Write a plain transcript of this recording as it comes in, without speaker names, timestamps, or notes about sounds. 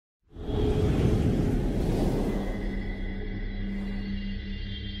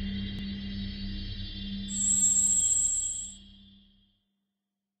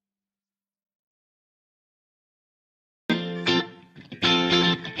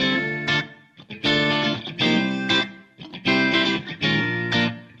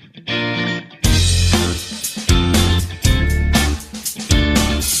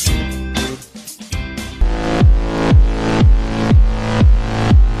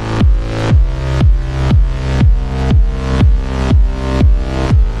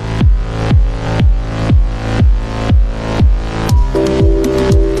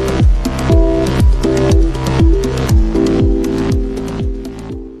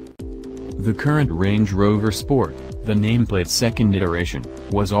The current Range Rover Sport, the nameplate's second iteration,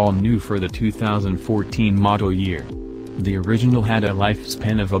 was all new for the 2014 model year. The original had a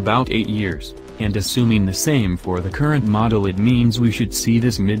lifespan of about 8 years, and assuming the same for the current model, it means we should see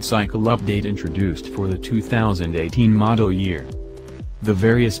this mid-cycle update introduced for the 2018 model year. The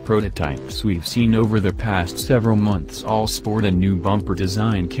various prototypes we've seen over the past several months all sport a new bumper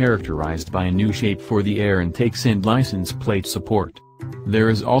design characterized by a new shape for the air intakes and license plate support. There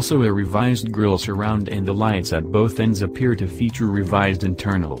is also a revised grille surround, and the lights at both ends appear to feature revised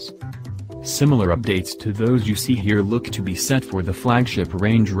internals. Similar updates to those you see here look to be set for the flagship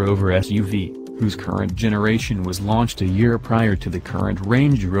Range Rover SUV, whose current generation was launched a year prior to the current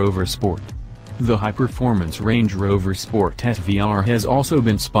Range Rover Sport. The high-performance Range Rover Sport SVR has also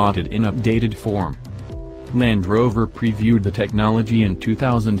been spotted in updated form. Land Rover previewed the technology in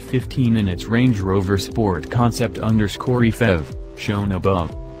 2015 in its Range Rover Sport Concept_EV, shown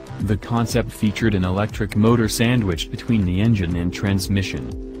above. The concept featured an electric motor sandwiched between the engine and transmission.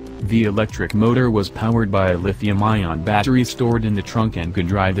 The electric motor was powered by a lithium-ion battery stored in the trunk and could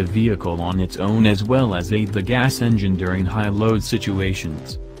drive the vehicle on its own as well as aid the gas engine during high-load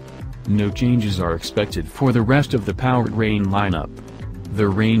situations. No changes are expected for the rest of the powertrain lineup. The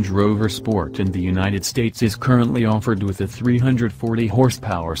Range Rover Sport in the United States is currently offered with a 340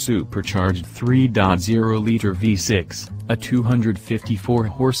 horsepower supercharged 3.0-liter V6, a 254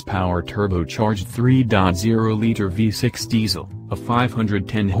 horsepower turbocharged 3.0-liter V6 diesel, a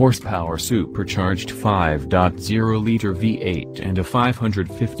 510 horsepower supercharged 5.0-liter V8 and a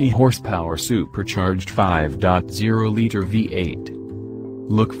 550 horsepower supercharged 5.0-liter V8.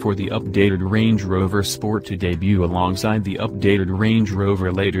 Look for the updated Range Rover Sport to debut alongside the updated Range Rover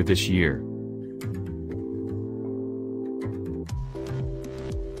later this year.